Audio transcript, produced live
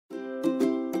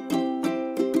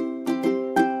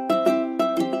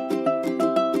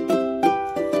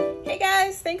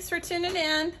tuning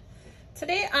in.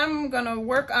 Today I'm gonna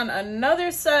work on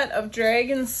another set of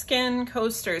Dragonskin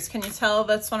coasters. Can you tell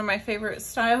that's one of my favorite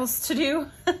styles to do?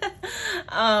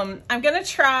 I'm gonna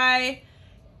try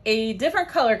a different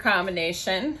color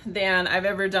combination than I've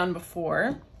ever done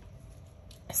before.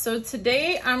 So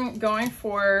today I'm going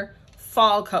for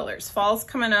fall colors. Fall's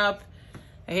coming up.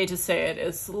 I hate to say it,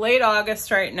 it's late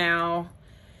August right now,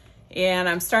 and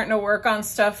I'm starting to work on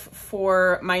stuff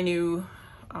for my new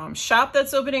shop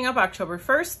that's opening up October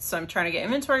 1st. So I'm trying to get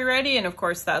inventory ready, and of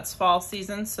course that's fall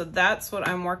season, so that's what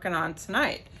I'm working on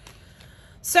tonight.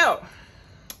 So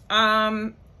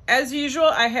as usual,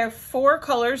 I have 4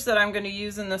 colors that I'm going to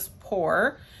use in this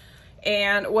pour,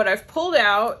 and what I've pulled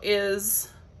out is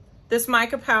this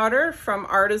mica powder from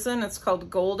Artisan. It's called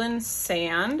Golden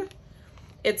Sand.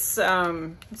 It's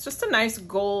just a nice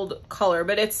gold color,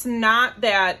 but it's not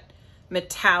that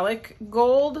metallic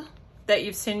gold that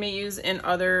you've seen me use in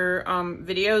other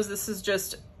videos. This is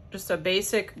just a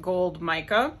basic gold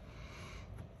mica.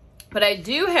 But I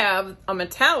do have a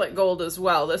metallic gold as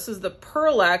well. This is the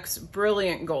Pearl-X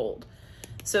Brilliant Gold.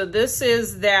 So this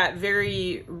is that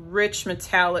very rich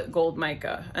metallic gold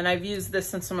mica, and I've used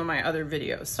this in some of my other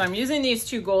videos. So I'm using these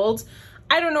 2 golds.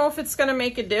 I don't know if it's gonna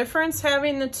make a difference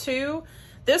having the 2.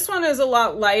 This one is a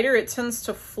lot lighter. It tends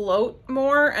to float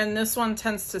more, and this one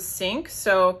tends to sink.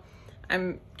 So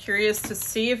I'm curious to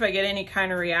see if I get any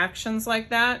kind of reactions like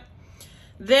that.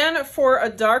 Then for a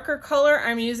darker color,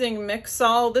 I'm using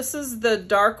Mixol. This is the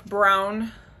dark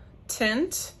brown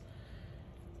tint.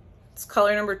 It's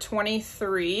color number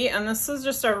 23, and this is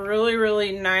just a really,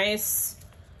 really nice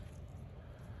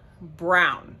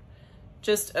brown.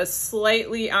 Just a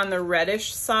slightly on the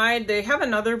reddish side. They have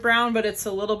another brown, but it's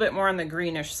a little bit more on the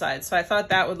greenish side. So I thought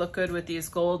that would look good with these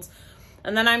golds.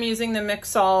 And then I'm using the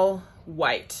Mixol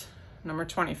white, number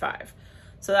 25.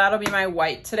 So that'll be my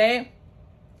white today.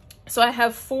 So I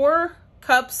have 4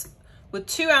 cups with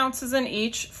 2 ounces in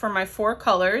each for my 4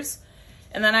 colors.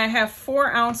 And then I have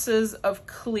 4 ounces of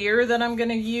clear that I'm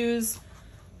gonna use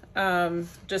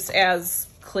just as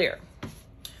clear.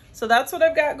 So that's what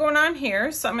I've got going on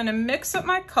here. So I'm gonna mix up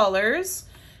my colors.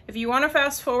 If you wanna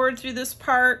fast forward through this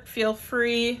part, feel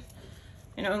free.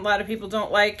 You know, a lot of people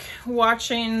don't like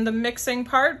watching the mixing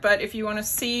part, but if you wanna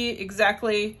see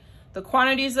exactly the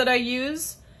quantities that I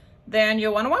use, then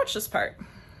you'll wanna watch this part.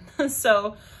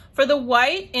 So for the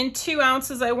white in 2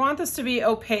 ounces, I want this to be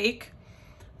opaque.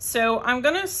 So I'm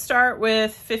gonna start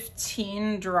with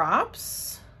 15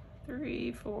 drops.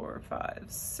 3, 4, 5,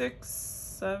 6,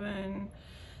 7,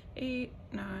 8,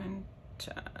 9,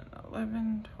 10,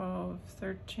 11, 12,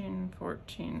 13,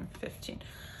 14, 15.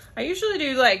 I usually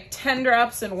do like 10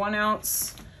 drops in 1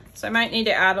 ounce, so I might need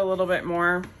to add a little bit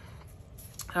more.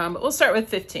 But we'll start with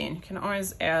 15. You can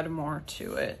always add more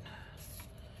to it.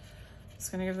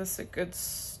 Just gonna give this a good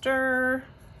stir.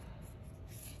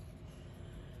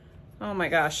 Oh my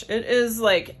gosh, it is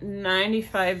like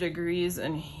 95 degrees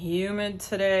and humid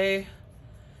today.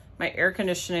 My air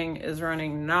conditioning is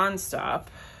running nonstop.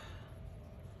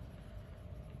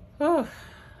 Oh,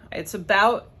 it's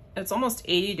almost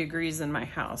 80 degrees in my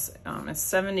house. It's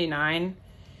 79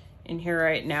 in here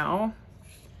right now.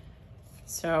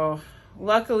 So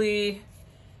luckily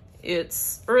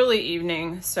it's early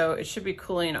evening, so it should be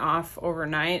cooling off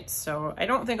overnight. So I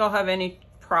don't think I'll have any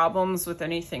problems with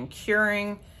anything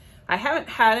curing. I haven't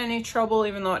had any trouble,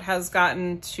 even though it has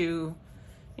gotten to,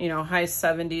 you know, high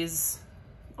 70s,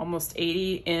 almost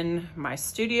 80 in my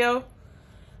studio.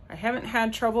 I haven't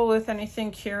had trouble with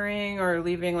anything curing or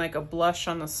leaving like a blush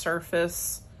on the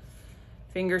surface.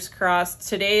 Fingers crossed.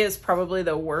 Today is probably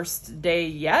the worst day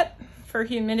yet for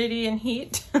humidity and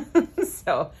heat.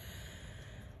 So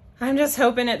I'm just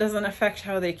hoping it doesn't affect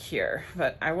how they cure,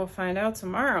 but I will find out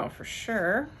tomorrow for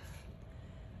sure.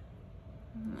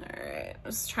 All right,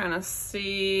 just trying to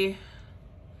see.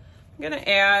 I'm gonna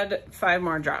add 5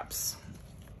 more drops.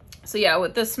 So yeah,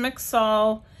 with this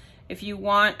Mixol, if you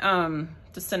want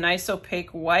just a nice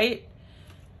opaque white,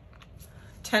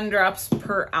 10 drops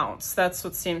per ounce. That's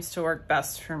what seems to work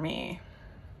best for me.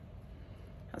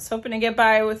 I was hoping to get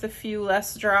by with a few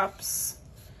less drops,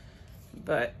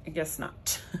 but I guess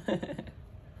not.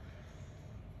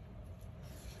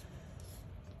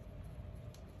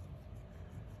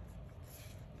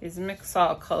 These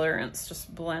Mixol colorants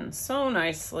just blend so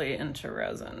nicely into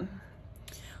resin.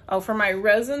 Oh, for my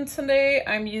resin today,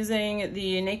 I'm using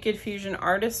the Naked Fusion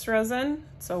Artist resin.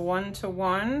 It's a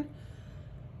 1-to-1.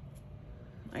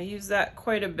 I use that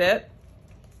quite a bit.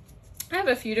 I have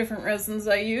a few different resins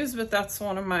I use, but that's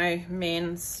one of my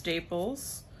main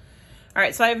staples. All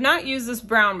right, so I have not used this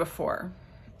brown before,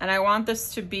 and I want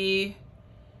this to be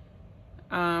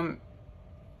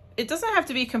it doesn't have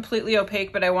to be completely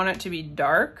opaque, but I want it to be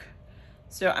dark.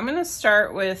 So I'm gonna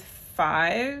start with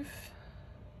 5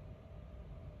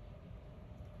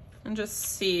 and just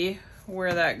see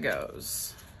where that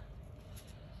goes.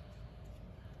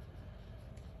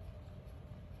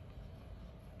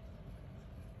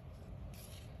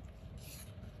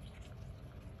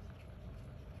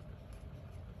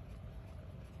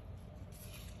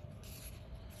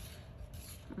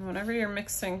 Whenever you're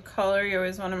mixing color, you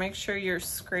always want to make sure you're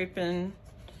scraping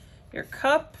your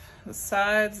cup, the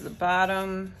sides, the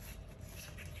bottom,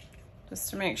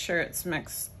 just to make sure it's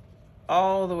mixed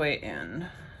all the way in.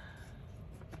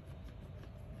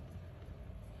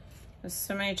 There's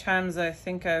so many times I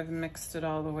think I've mixed it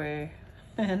all the way,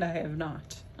 and I have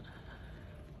not.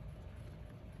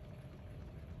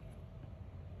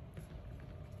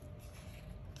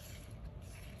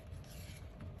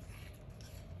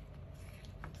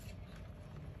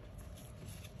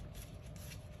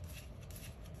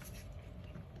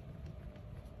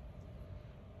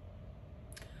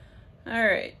 All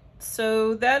right,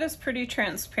 so that is pretty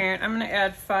transparent. I'm gonna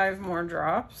add 5 more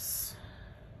drops.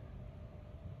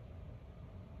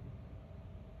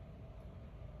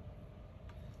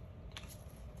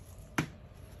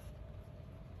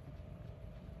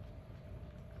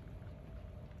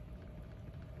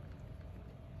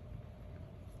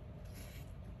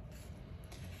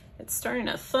 It's starting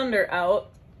to thunder out.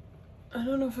 I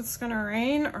don't know if it's gonna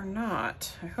rain or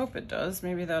not. I hope it does.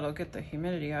 Maybe that'll get the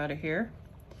humidity out of here.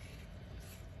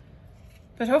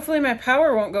 But hopefully my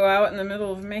power won't go out in the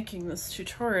middle of making this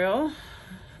tutorial.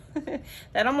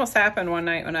 That almost happened one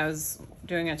night when I was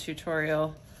doing a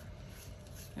tutorial.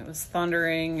 It was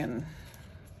thundering, and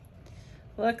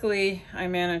luckily I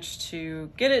managed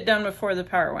to get it done before the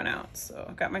power went out. So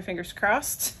I've got my fingers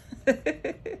crossed.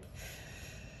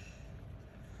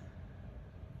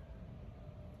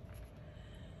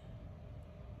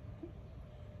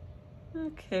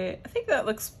 Okay, I think that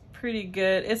looks pretty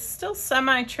good. It's still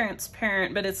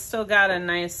semi-transparent, but it's still got a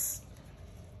nice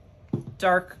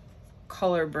dark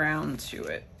color brown to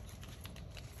it.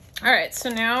 All right,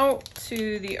 so now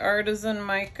to the artisan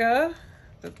mica,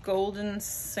 the golden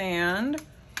sand.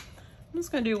 I'm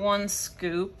just gonna do 1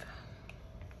 scoop.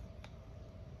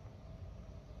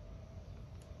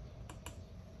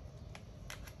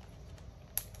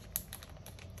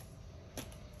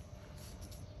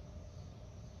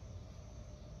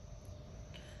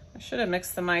 Should have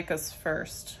mixed the micas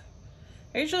first.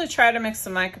 I usually try to mix the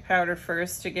mica powder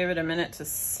first to give it a minute to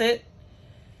sit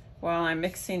while I'm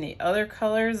mixing the other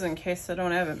colors, in case I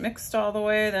don't have it mixed all the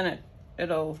way. Then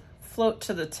it'll float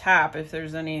to the top if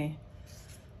there's any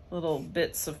little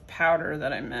bits of powder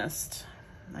that I missed.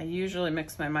 I usually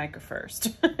mix my mica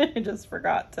first. I just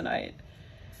forgot tonight.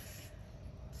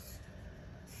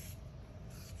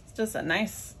 It's just a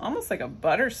nice, almost like a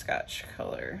butterscotch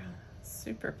color.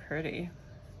 Super pretty.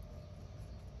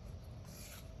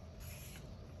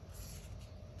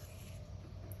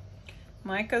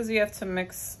 Micas you have to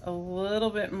mix a little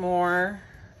bit more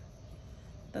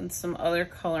than some other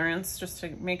colorants, just to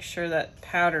make sure that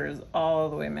powder is all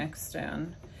the way mixed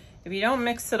in. If you don't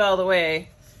mix it all the way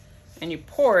and you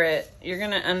pour it, you're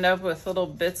gonna end up with little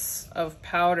bits of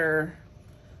powder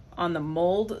on the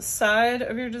mold side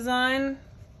of your design.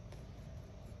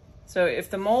 So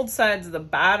if the mold side's the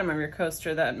bottom of your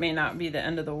coaster, that may not be the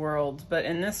end of the world, but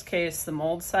in this case, the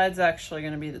mold side's actually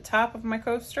gonna be the top of my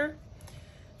coaster.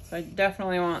 So I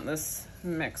definitely want this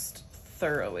mixed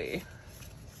thoroughly.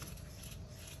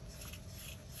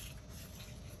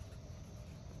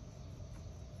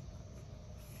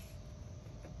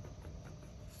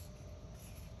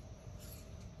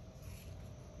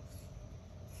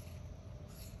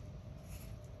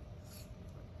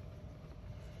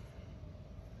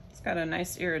 It's got a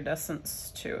nice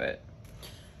iridescence to it.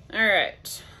 All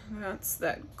right, that's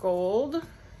that golden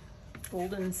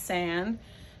sand.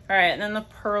 All right, and then the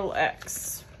Pearl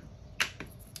X. I'm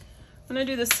gonna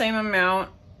do the same amount,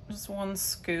 just 1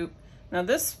 scoop. Now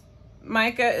this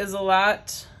mica is a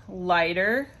lot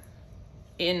lighter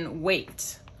in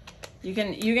weight. You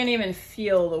can even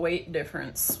feel the weight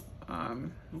difference. At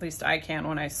least I can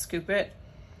when I scoop it.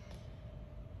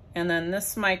 And then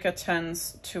this mica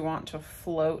tends to want to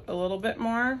float a little bit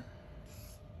more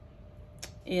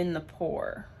in the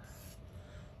pour.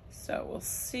 So we'll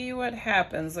see what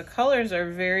happens. The colors are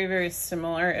very, very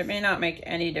similar. It may not make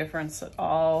any difference at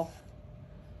all.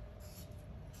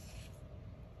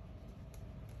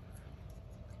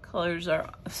 Colors are,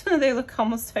 they look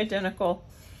almost identical,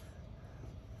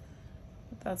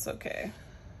 but that's okay.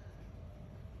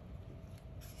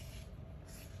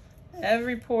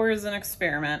 Every pour is an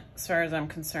experiment, as far as I'm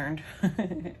concerned.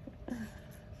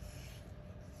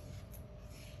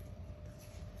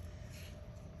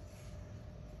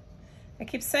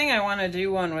 keep saying I want to do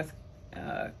one with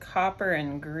copper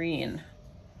and green.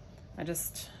 I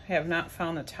just have not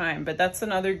found the time, but that's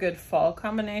another good fall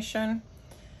combination.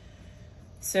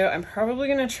 So I'm probably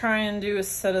gonna try and do a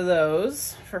set of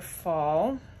those for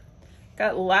fall.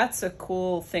 Got lots of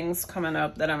cool things coming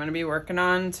up that I'm gonna be working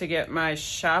on to get my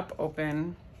shop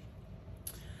open.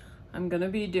 I'm gonna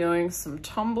be doing some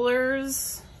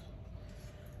tumblers.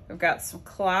 I've got some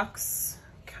clocks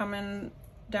coming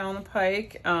down the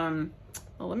pike.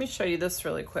 Well, let me show you this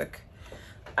really quick.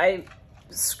 I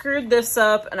screwed this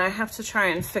up and I have to try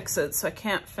and fix it, so I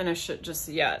can't finish it just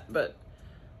yet, but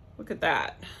look at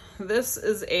that. This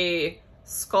is a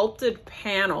sculpted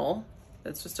panel.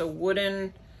 It's just a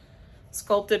wooden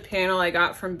sculpted panel I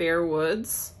got from Bare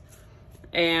Woods.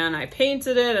 And I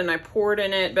painted it and I poured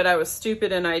in it, but I was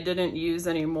stupid and I didn't use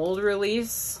any mold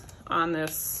release on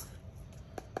this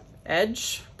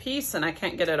edge piece and I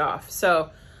can't get it off.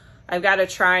 So I've got to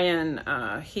try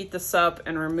and heat this up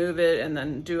and remove it and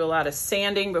then do a lot of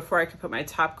sanding before I can put my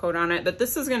top coat on it. But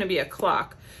this is going to be a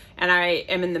clock. And I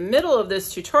am in the middle of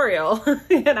this tutorial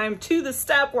and I'm to the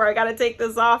step where I got to take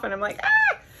this off and I'm like,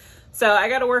 ah! So I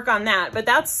got to work on that. But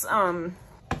that's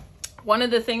one of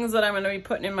the things that I'm going to be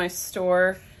putting in my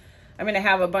store. I'm going to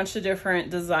have a bunch of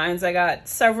different designs. I got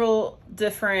several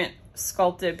different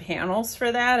sculpted panels for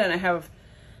that. And I have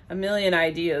a million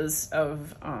ideas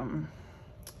of,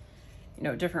 you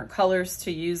know, different colors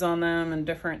to use on them and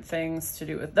different things to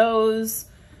do with those.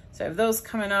 So I have those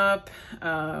coming up.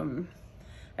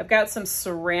 I've got some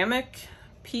ceramic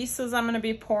pieces I'm going to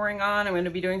be pouring on. I'm going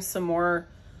to be doing some more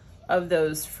of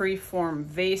those freeform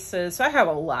vases. So I have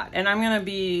a lot, and I'm going to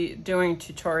be doing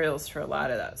tutorials for a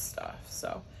lot of that stuff.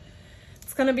 So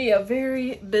it's going to be a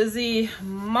very busy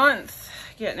month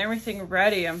getting everything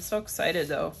ready. I'm so excited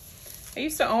though. I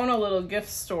used to own a little gift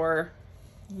store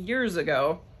years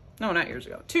ago. No, not years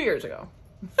ago, 2 years ago.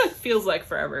 Feels like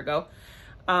forever ago.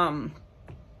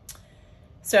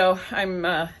 So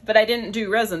but I didn't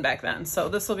do resin back then. So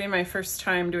this will be my first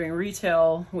time doing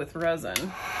retail with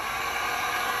resin.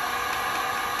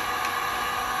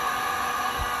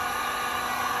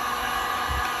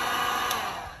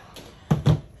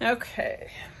 Okay,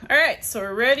 all right, so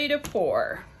we're ready to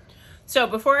pour. So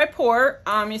before I pour,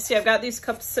 you see I've got these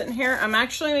cups sitting here. I'm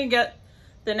actually gonna get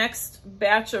the next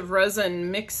batch of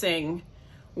resin mixing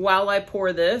while I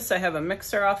pour this. I have a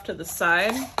mixer off to the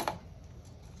side.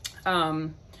 So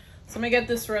I'm gonna get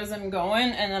this resin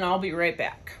going and then I'll be right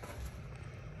back.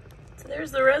 So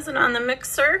there's the resin on the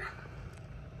mixer.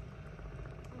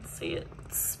 Let's see it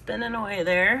spinning away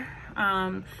there.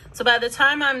 So by the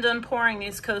time I'm done pouring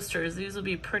these coasters, these will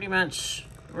be pretty much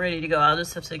ready to go. I'll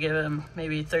just have to give them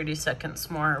maybe 30 seconds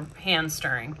more hand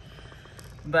stirring,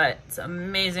 but it's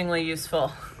amazingly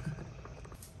useful.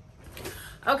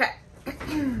 Okay,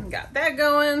 got that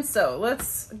going. So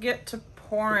let's get to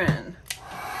pouring.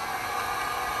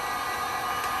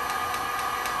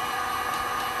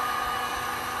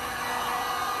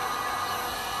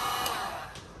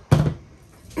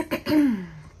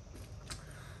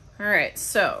 All right,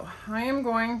 so I am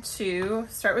going to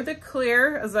start with a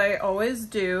clear, as I always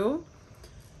do.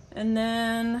 And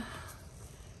then,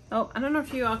 oh, I don't know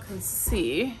if you all can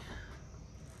see.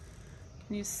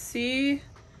 Can you see?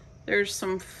 There's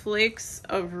some flakes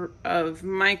of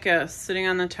mica sitting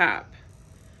on the top.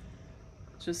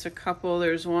 Just a couple.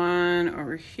 There's one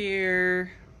over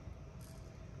here.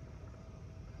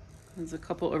 There's a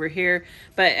couple over here.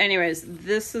 But anyways,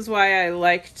 this is why I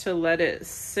like to let it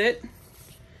sit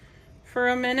for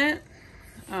a minute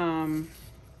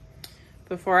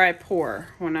before I pour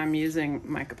when I'm using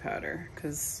mica powder,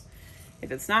 because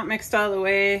if it's not mixed all the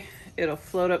way, it'll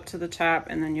float up to the top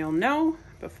and then you'll know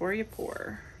before you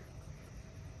pour.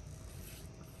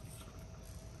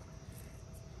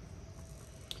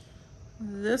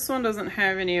 This one doesn't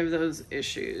have any of those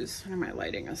issues. My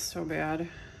lighting is so bad.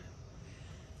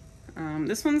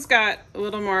 This one's got a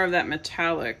little more of that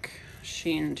metallic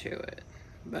sheen to it,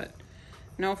 but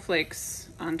no flakes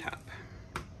on top.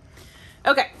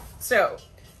 Okay, so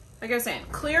like I was saying,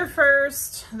 clear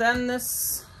first, then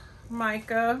this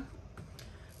mica.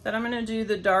 Then I'm gonna do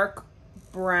the dark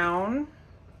brown.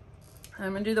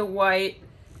 I'm gonna do the white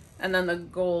and then the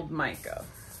gold mica.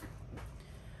 So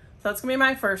that's gonna be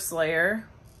my first layer.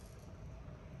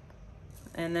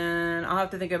 And then I'll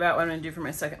have to think about what I'm gonna do for my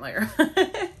second layer.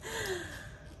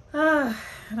 I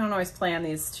don't always plan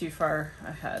these too far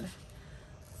ahead.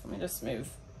 Let me just move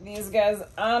these guys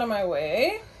out of my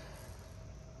way.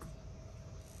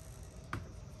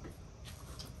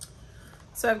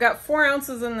 So I've got 4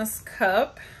 ounces in this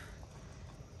cup,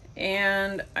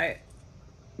 and I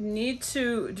need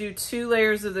to do 2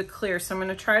 layers of the clear, so I'm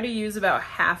going to try to use about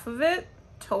half of it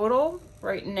total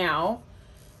right now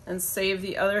and save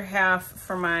the other half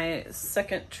for my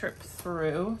second trip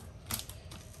through.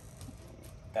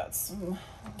 Got some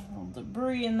little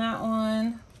debris in that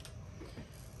one.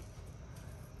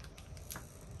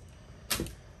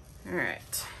 All right,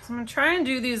 so I'm gonna try and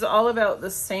do these all about the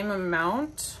same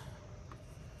amount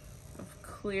of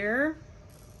clear.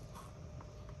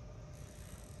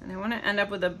 And I want to end up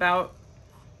with about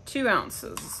 2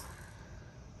 ounces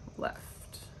left.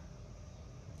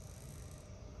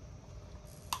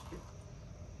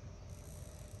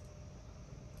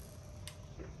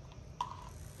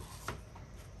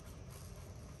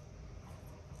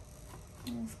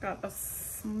 It's got a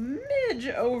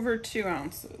smidge over 2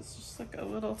 ounces, just like a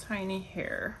little tiny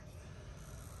hair.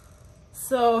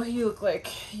 So you look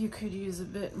like you could use a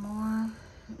bit more.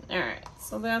 All right,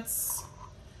 so that's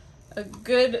a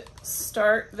good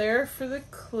start there for the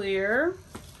clear.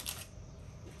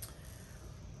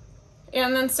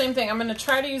 And then same thing, I'm gonna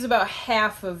try to use about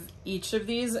half of each of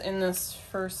these in this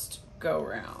first go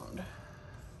round.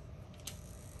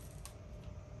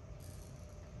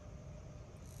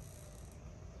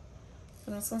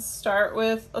 I'm just gonna start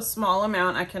with a small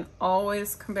amount. I can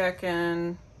always come back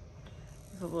in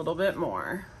with a little bit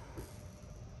more.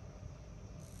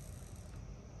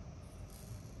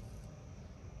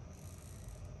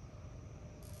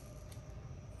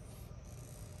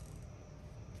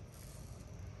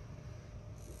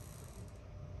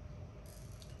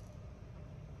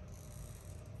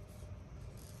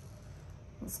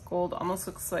 This gold almost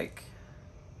looks like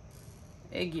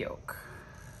egg yolk.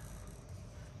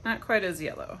 Not quite as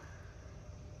yellow.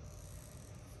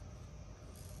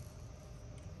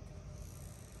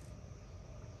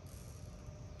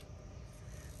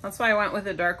 That's why I went with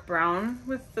a dark brown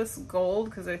with this gold,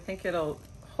 because I think it'll,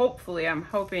 hopefully, I'm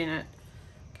hoping it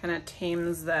kind of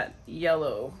tames that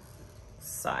yellow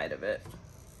side of it.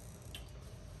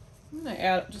 I'm gonna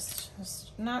add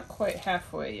just not quite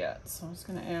halfway yet, so I'm just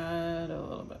gonna add a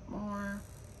little bit more.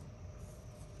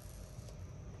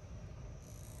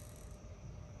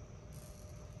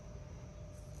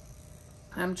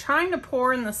 I'm trying to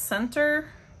pour in the center.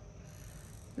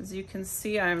 As you can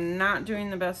see, I'm not doing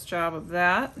the best job of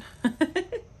that.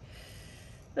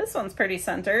 This one's pretty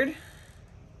centered.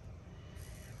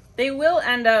 They will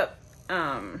end up,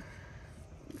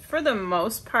 for the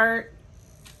most part,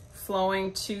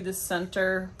 flowing to the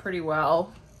center pretty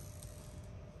well.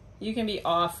 You can be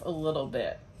off a little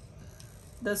bit.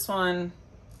 This one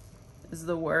is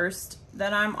the worst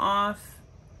that I'm off.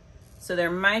 So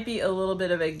there might be a little bit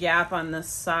of a gap on this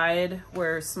side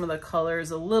where some of the color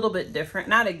is a little bit different.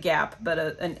 Not a gap, but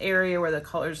an area where the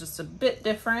color is just a bit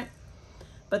different.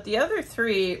 But the other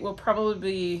 3 will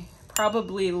probably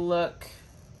look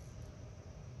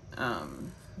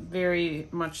very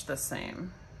much the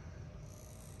same.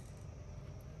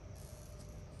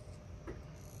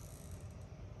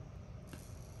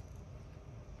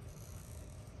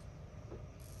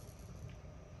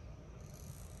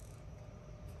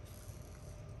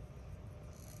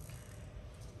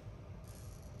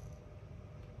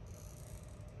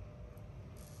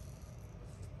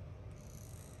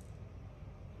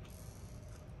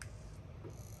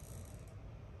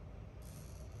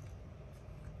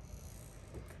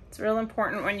 It's real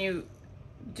important when you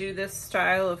do this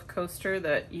style of coaster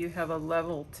that you have a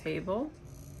level table.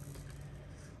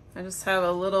 I just have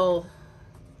a little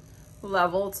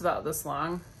level, it's about this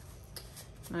long.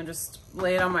 And I just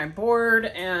lay it on my board,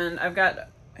 and I've got,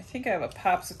 I think I have a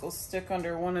popsicle stick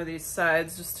under one of these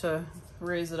sides just to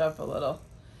raise it up a little,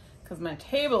 because my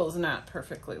table is not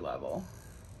perfectly level.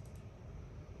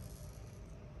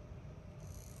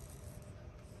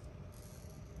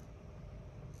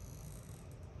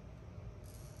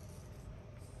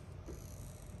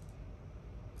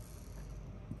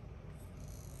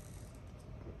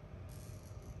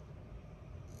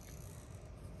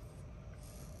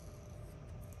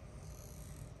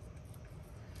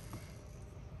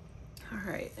 All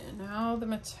right, and now the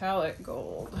metallic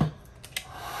gold.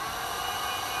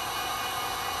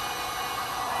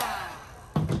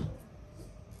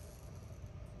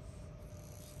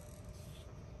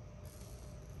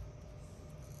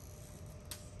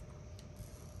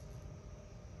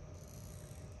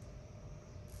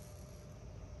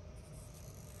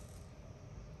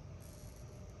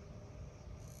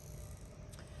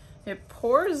 It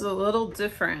pours a little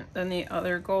different than the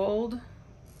other gold.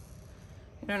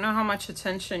 I don't know how much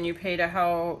attention you pay to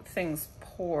how things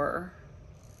pour,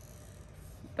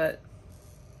 but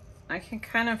I can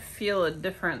kind of feel a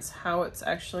difference how it's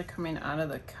actually coming out of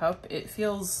the cup. It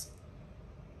feels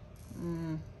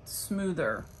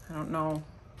smoother. I don't know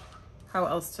how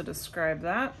else to describe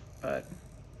that, but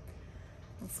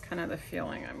that's kind of the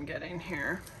feeling I'm getting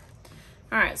here.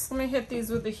 All right, so let me hit these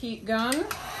with the heat gun.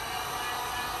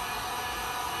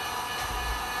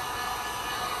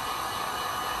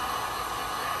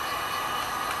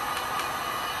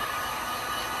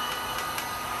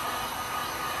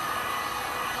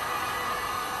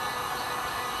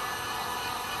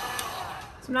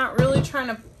 So I'm not really trying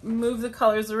to move the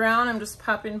colors around. I'm just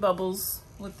popping bubbles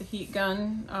with the heat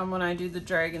gun when I do the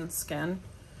Dragonskin.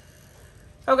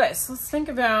 Okay, so let's think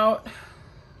about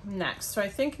next. So I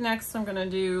think next I'm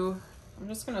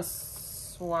just gonna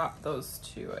swap those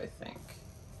two, I think.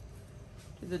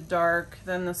 Do the dark,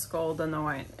 then this gold, then the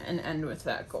white, and end with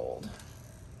that gold.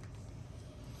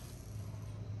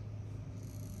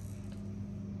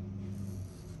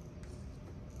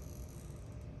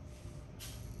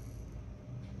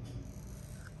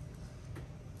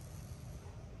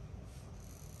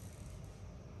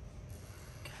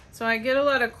 So I get a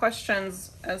lot of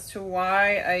questions as to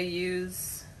why I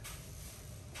use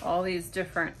all these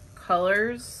different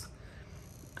colors.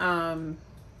 You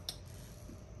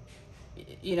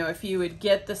know, if you would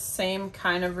get the same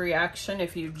kind of reaction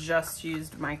if you just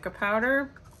used mica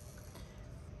powder,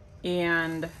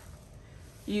 and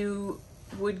you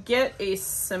would get a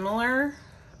similar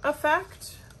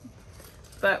effect,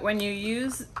 but when you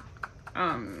use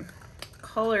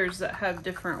colors that have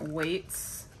different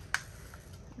weights,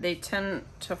 they tend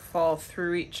to fall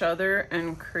through each other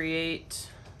and create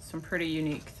some pretty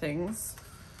unique things.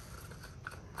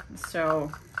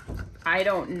 So I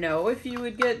don't know if you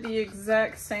would get the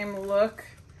exact same look.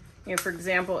 You know, for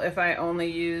example, if I only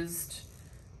used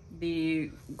the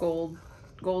gold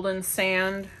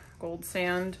sand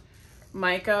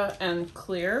mica and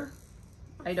clear,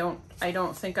 I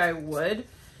don't think I would,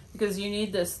 because you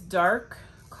need this dark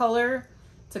color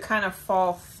to kind of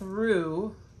fall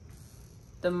through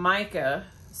the mica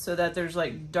so that there's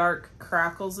like dark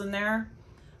crackles in there.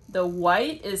 The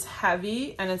white is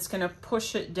heavy and it's gonna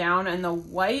push it down, and the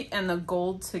white and the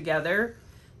gold together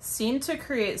seem to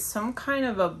create some kind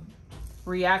of a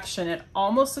reaction. It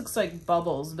almost looks like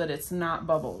bubbles, but it's not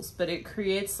bubbles, but it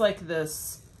creates like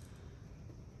this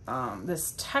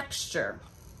this texture.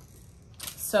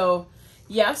 So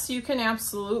yes, you can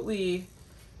absolutely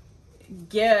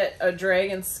get a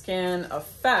Dragonskin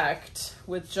effect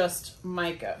with just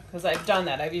mica, because I've done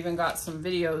that. I've even got some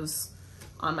videos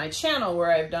on my channel where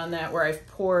I've done that, where I've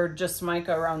poured just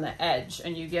mica around the edge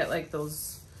and you get like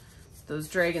those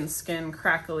Dragonskin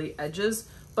crackly edges,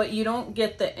 but you don't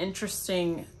get the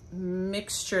interesting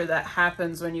mixture that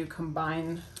happens when you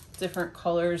combine different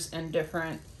colors and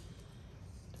different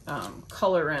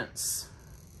colorants.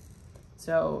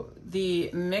 So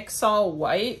the Mix All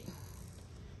White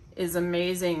is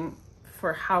amazing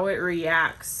for how it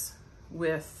reacts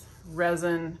with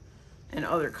resin and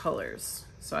other colors.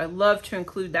 So I love to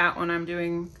include that when I'm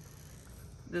doing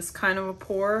this kind of a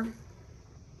pour.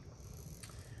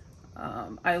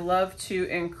 I love to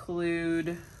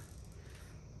include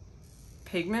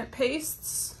pigment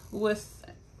pastes with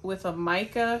a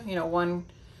mica. You know,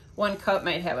 one cup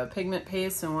might have a pigment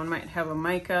paste and one might have a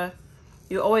mica.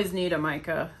 You always need a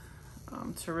mica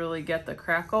to really get the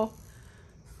crackle,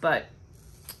 but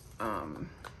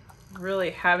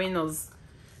really having those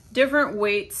different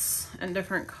weights and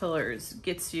different colors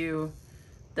gets you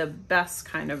the best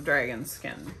kind of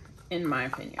Dragonskin, in my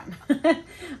opinion.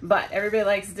 But everybody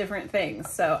likes different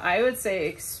things. So I would say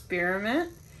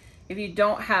experiment. If you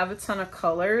don't have a ton of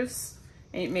colors,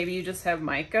 and maybe you just have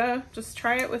mica, just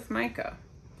try it with mica.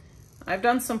 I've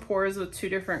done some pours with 2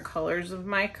 different colors of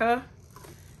mica,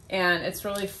 and it's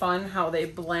really fun how they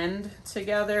blend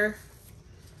together.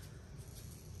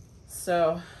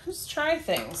 So just try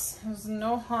things. There's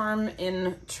no harm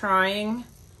in trying,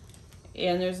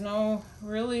 and there's no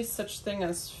really such thing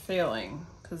as failing,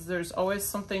 because there's always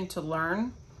something to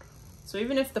learn. So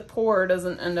even if the pour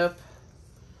doesn't end up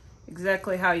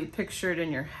exactly how you picture it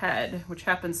in your head, which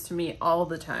happens to me all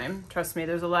the time, trust me,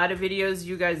 there's a lot of videos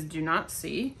you guys do not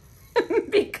see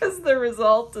because the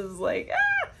result is like,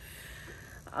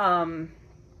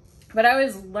 but I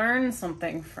always learn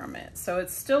something from it. So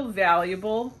it's still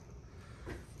valuable.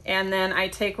 And then I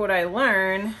take what I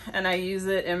learn and I use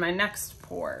it in my next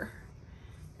pour,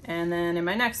 and then in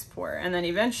my next pour. And then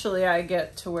eventually I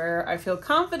get to where I feel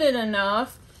confident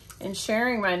enough in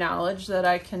sharing my knowledge that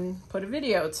I can put a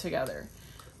video together.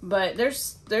 But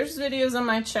there's videos on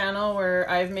my channel where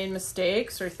I've made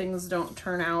mistakes or things don't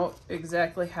turn out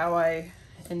exactly how I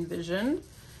envisioned.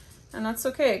 And that's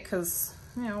okay, because,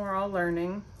 you know, we're all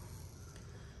learning.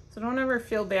 So don't ever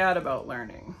feel bad about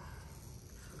learning.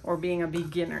 or being a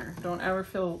beginner. Don't ever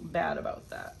feel bad about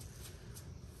that.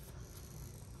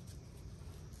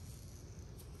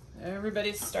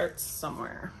 Everybody starts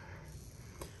somewhere.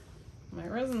 My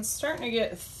resin's starting to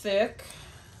get thick.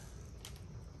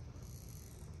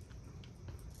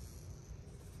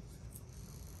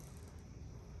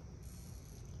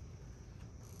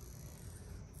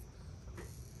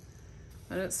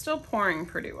 But it's still pouring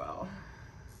pretty well.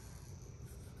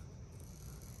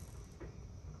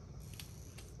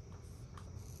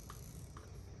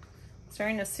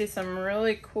 Starting to see some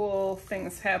really cool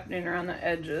things happening around the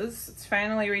edges. It's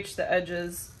finally reached the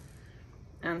edges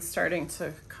and starting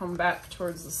to come back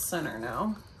towards the center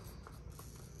now.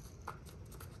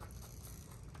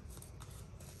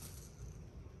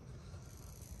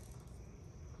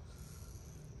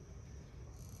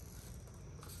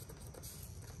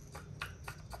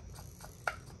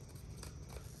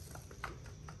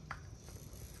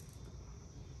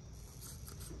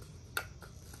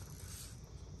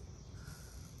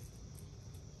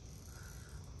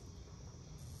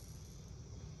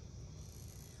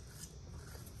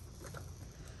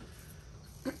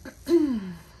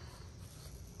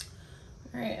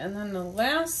 And then the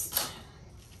last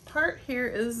part here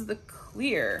is the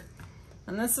clear.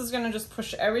 And this is gonna just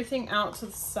push everything out to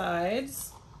the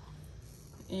sides.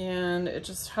 And it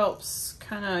just helps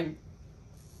kind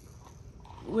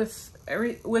of with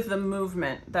the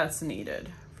movement that's needed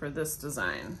for this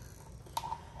design.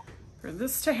 For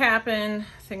this to happen,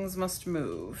 things must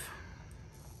move.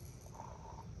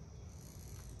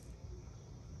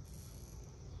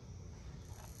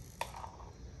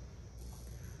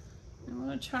 I'm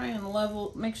going to try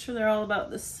and make sure they're all about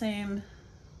the same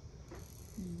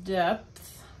depth.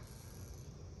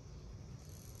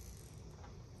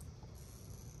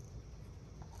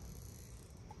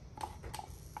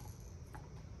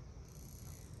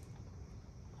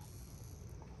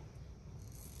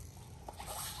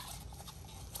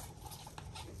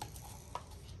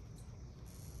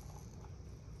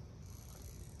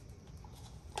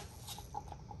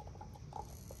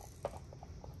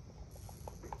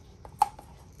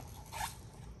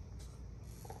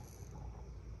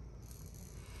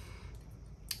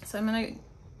 So I'm gonna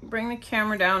bring the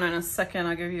camera down in a second.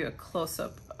 I'll give you a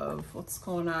close-up of what's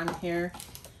going on here.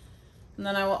 And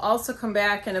then I will also come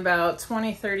back in about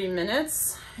 20-30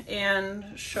 minutes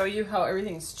and show you how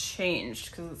everything's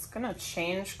changed, because it's gonna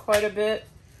change quite a bit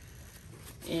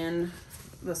in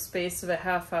the space of a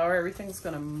half hour. Everything's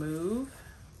gonna move.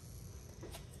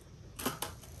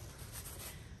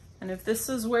 And if this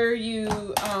is where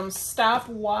you stop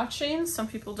watching, some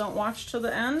people don't watch to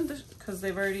the end because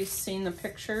they've already seen the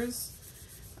pictures.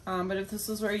 But if this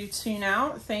is where you tune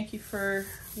out, thank you for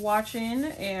watching,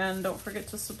 and don't forget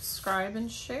to subscribe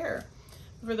and share.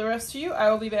 For the rest of you,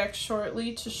 I will be back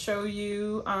shortly to show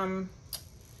you,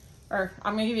 or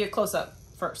I'm gonna give you a close-up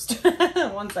first.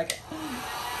 1 second.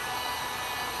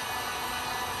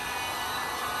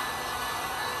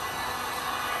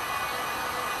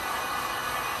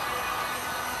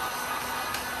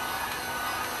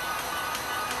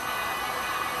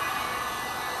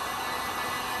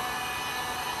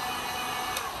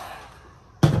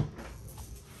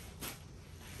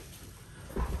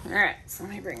 All right, so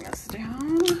let me bring this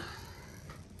down.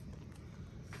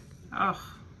 Oh,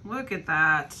 look at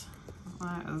that.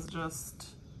 That is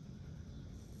just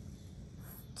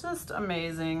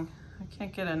amazing. I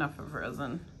can't get enough of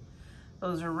resin.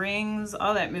 Those rings,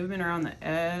 all that movement around the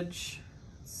edge.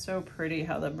 So pretty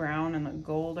how the brown and the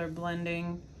gold are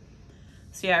blending.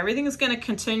 So yeah, everything is gonna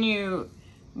continue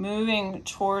moving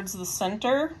towards the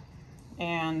center.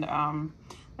 And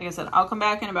like I said, I'll come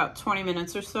back in about 20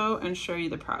 minutes or so and show you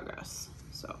the progress.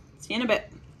 So, see you in a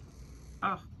bit.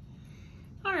 Oh.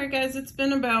 All right, guys, it's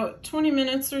been about 20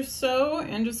 minutes or so,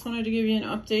 and just wanted to give you an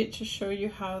update to show you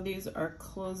how these are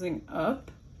closing up.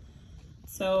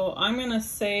 So I'm gonna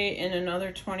say in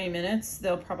another 20 minutes,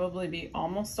 they'll probably be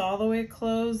almost all the way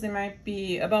closed. They might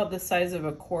be about the size of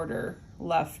a quarter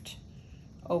left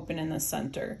open in the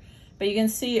center. But you can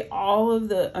see all of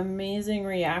the amazing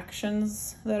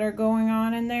reactions that are going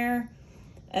on in there.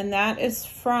 And that is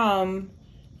from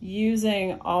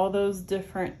using all those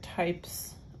different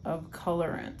types of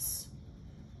colorants.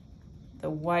 The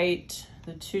white,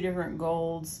 the 2 different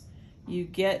golds, you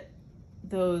get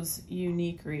those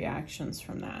unique reactions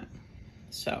from that.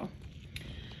 So,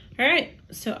 all right,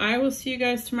 so I will see you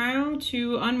guys tomorrow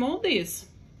to unmold these.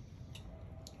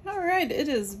 All right, it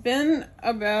has been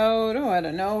about, I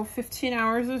don't know, 15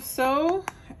 hours or so,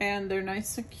 and they're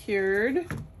nice and cured. You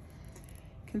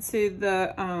can see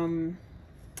the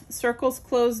circles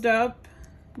closed up,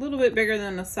 a little bit bigger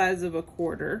than the size of a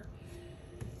quarter.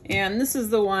 And this is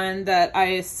the one that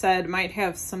I said might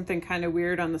have something kind of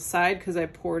weird on the side because I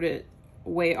poured it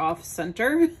way off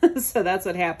center. So that's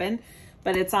what happened,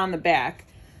 but it's on the back.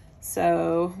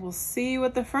 So we'll see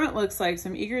what the front looks like. So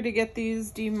I'm eager to get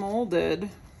these demolded.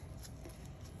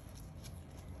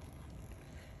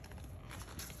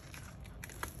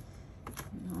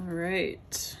 All right.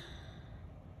 It's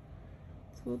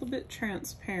a little bit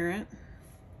transparent.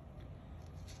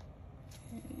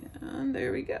 And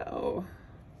there we go.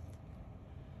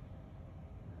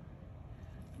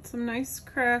 Some nice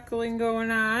crackling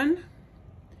going on.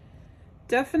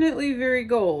 Definitely very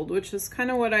gold, which is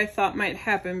kind of what I thought might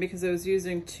happen because I was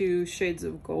using 2 shades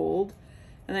of gold.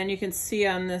 And then you can see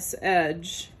on this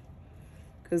edge,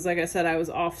 because like I said, I was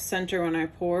off center when I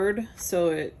poured, so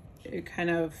it kind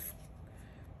of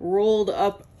rolled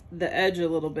up the edge a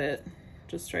little bit,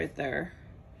 just right there.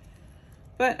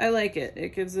 But I like it.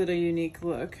 It gives it a unique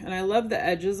look. And I love the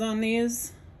edges on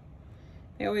these.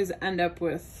 They always end up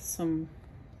with some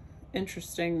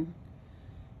interesting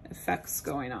effects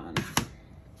going on.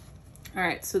 All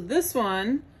right, so this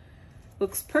one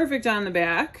looks perfect on the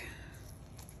back.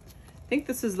 I think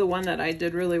this is the one that I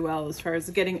did really well as far as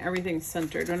getting everything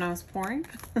centered when I was pouring.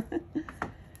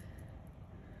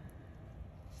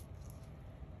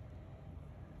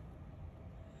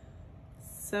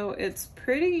 So it's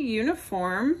pretty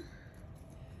uniform.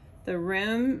 The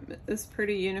rim is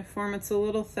pretty uniform. It's a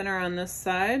little thinner on this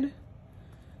side,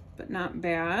 but not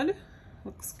bad.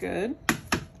 Looks good.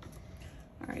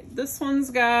 All right, this one's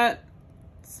got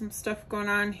some stuff going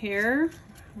on here.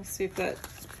 We'll see if that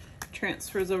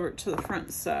transfers over to the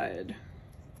front side.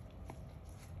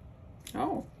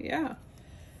 Oh, yeah.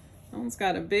 That one's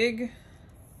got a big,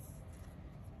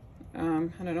 I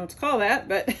don't know what to call that,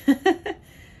 but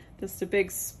just a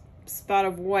big spot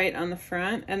of white on the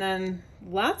front, and then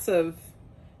lots of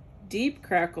deep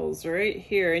crackles right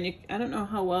here. And I don't know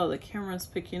how well the camera's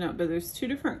picking up, but there's 2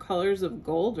 different colors of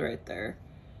gold right there.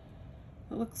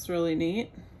 That looks really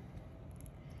neat.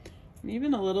 And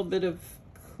even a little bit of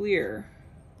clear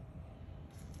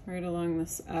right along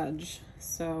this edge.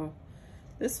 So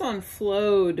this one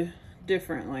flowed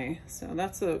differently. So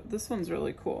this one's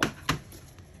really cool.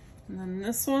 And then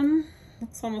this one,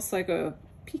 it's almost like a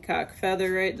peacock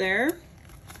feather right there.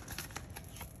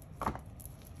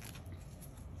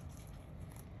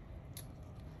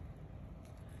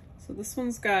 So this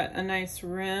one's got a nice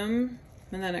rim,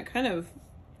 and then it kind of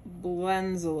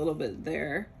blends a little bit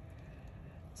there.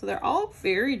 So they're all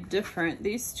very different.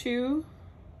 These 2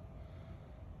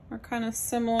 are kind of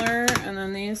similar, and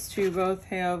then these 2 both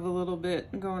have a little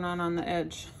bit going on the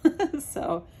edge.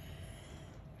 So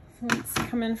let's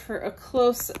come in for a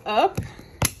close up.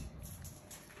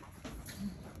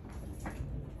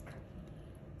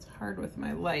 It's hard with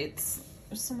my lights.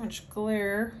 There's so much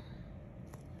glare.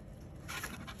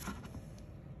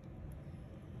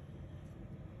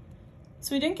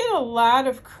 So we didn't get a lot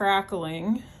of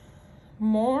crackling.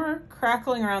 More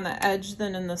crackling around the edge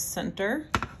than in the center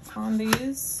on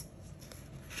these.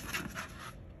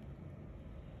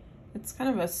 It's kind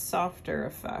of a softer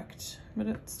effect, but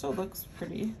it still looks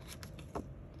pretty.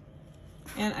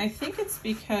 And I think it's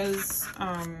because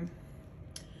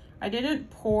I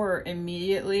didn't pour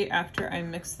immediately after I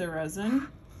mixed the resin.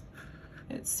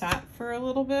 It sat for a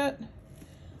little bit.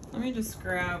 Let me just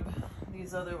grab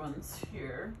these other ones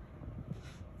here.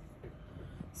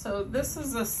 So this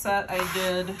is a set I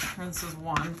did, or this is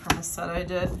one from a set I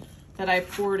did, that I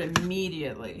poured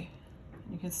immediately.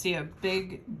 You can see a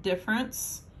big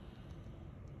difference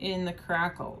in the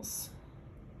crackles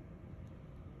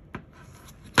if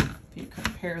you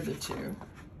compare the 2.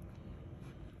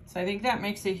 So I think that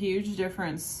makes a huge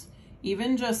difference.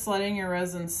 Even just letting your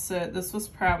resin sit, this was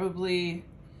probably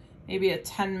maybe a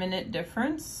 10-minute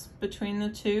difference between the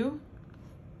 2.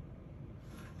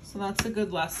 So that's a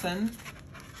good lesson,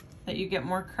 that you get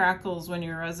more crackles when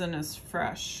your resin is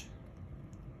fresh.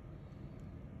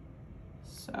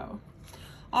 So,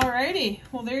 alrighty,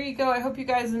 well there you go. I hope you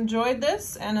guys enjoyed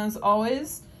this, and as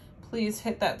always, please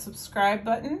hit that subscribe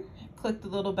button, click the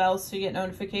little bell so you get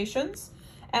notifications,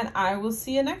 and I will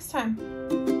see you next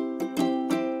time.